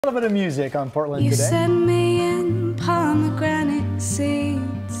A little bit of music on Portland You today. set me in pomegranate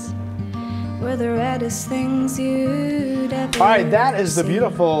seeds were the reddest things you'd ever All right, that is the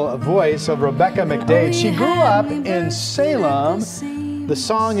beautiful voice of Rebecca McDade. She grew up in Salem. The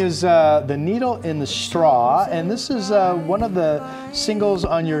song is The Needle in the Straw, and this is one of the singles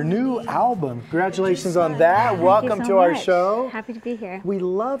on your new album. Congratulations on that. Welcome to our show. Happy to be here. We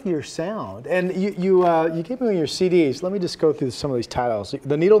love your sound. And you gave me your CDs. Let me just go through some of these titles.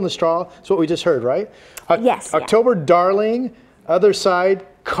 The Needle in the Straw is what we just heard, right? Yes. October Darling, Other Side,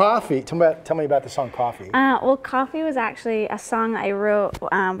 Coffee. Tell me about the song Coffee. Well, Coffee was actually a song that I wrote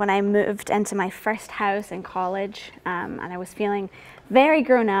when I moved into my first house in college, and I was feeling very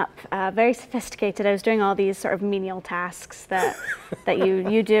grown up, very sophisticated. I was doing all these sort of menial tasks that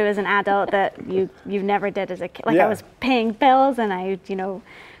you do as an adult that you never did as a kid. Like I was paying bills, and I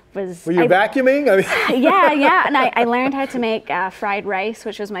Were you vacuuming? I mean, yeah, and I learned how to make fried rice,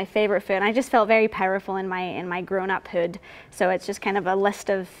 which was my favorite food. And I just felt very powerful in my grown-uphood. So it's just kind of a list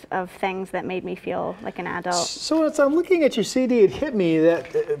of things that made me feel like an adult. So as I'm looking at your CD, it hit me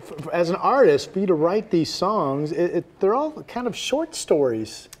that as an artist, for you to write these songs, they're all kind of short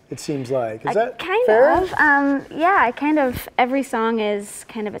stories. It seems like. Is that fair? Yeah, every song is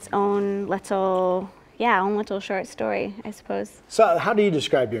kind of its own little. Yeah, own little short story, I suppose. So how do you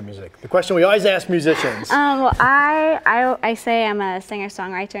describe your music? The question we always ask musicians. Well, I say I'm a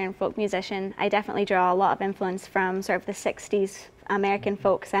singer-songwriter and folk musician. I definitely draw a lot of influence from sort of the 60s American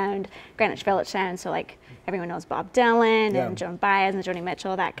folk sound, Greenwich Village sound, so like everyone knows Bob Dylan and Joan Baez and Joni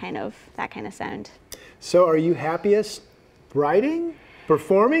Mitchell, that kind of sound. So are you happiest writing?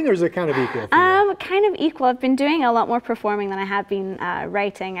 Performing, or is it kind of equal for you? Kind of equal. I've been doing a lot more performing than I have been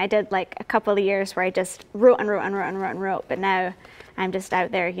writing. I did like a couple of years where I just wrote, but now I'm just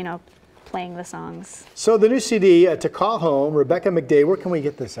out there, playing the songs. So the new CD, To Call Home, Rebecca McDade, where can we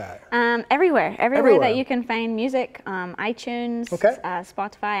get this at? Everywhere that you can find music, iTunes,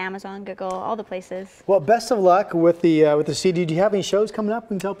 Spotify, Amazon, Google, all the places. Well, best of luck with the CD. Do you have any shows coming up we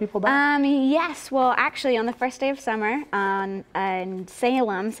can tell people about? Yes, well actually on the first day of summer in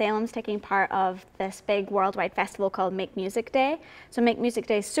Salem's taking part of this big worldwide festival called Make Music Day. So Make Music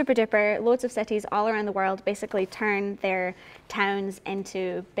Day is super duper. Loads of cities all around the world basically turn their towns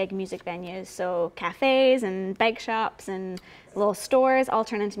into big music venues. So cafes and bake shops and little stores all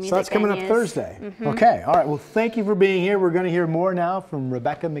turn into music venues. So that's coming up Thursday. Mm-hmm. Okay, all right. Well, thank you for being here. We're going to hear more now from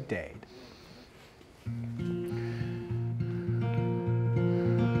Rebecca McDade.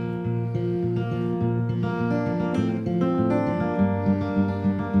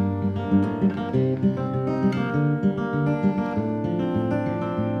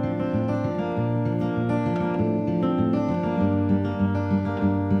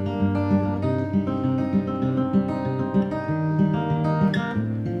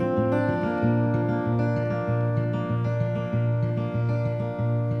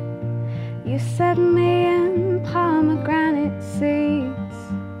 You set me in pomegranate seeds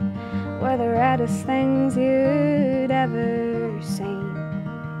were the reddest things you'd ever seen.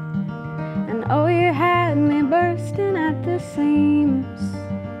 And oh, you had me bursting at the seams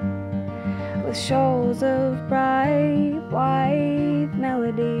with shoals of bright white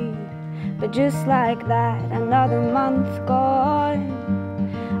melody. But just like that, another month gone,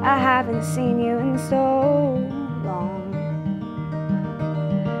 I haven't seen you in so long.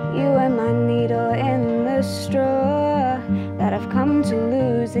 You and my needle in the straw that I've come to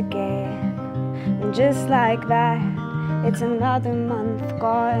lose again. And just like that, it's another month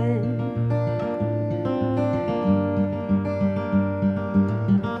gone.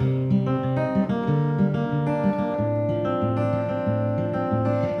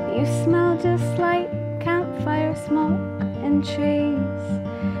 You smell just like campfire smoke and trees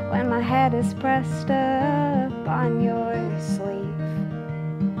when my head is pressed up on your sleeve.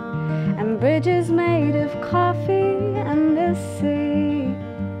 And bridges made of coffee and the sea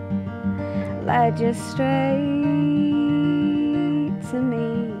led you straight to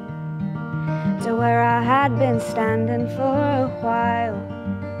me, to where I had been standing for a while,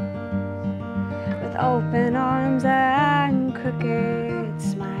 with open arms and crooked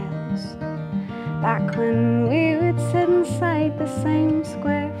smiles. Back when we would sit inside the same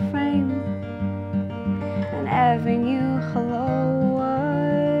square frame, and every new hello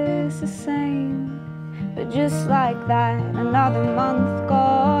the same. But just like that, another month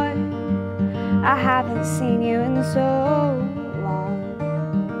gone, I haven't seen you in so long.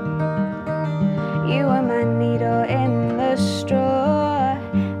 You are my needle in the straw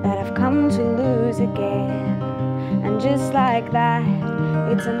that I've come to lose again. And just like that,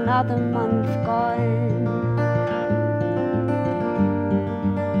 it's another month gone.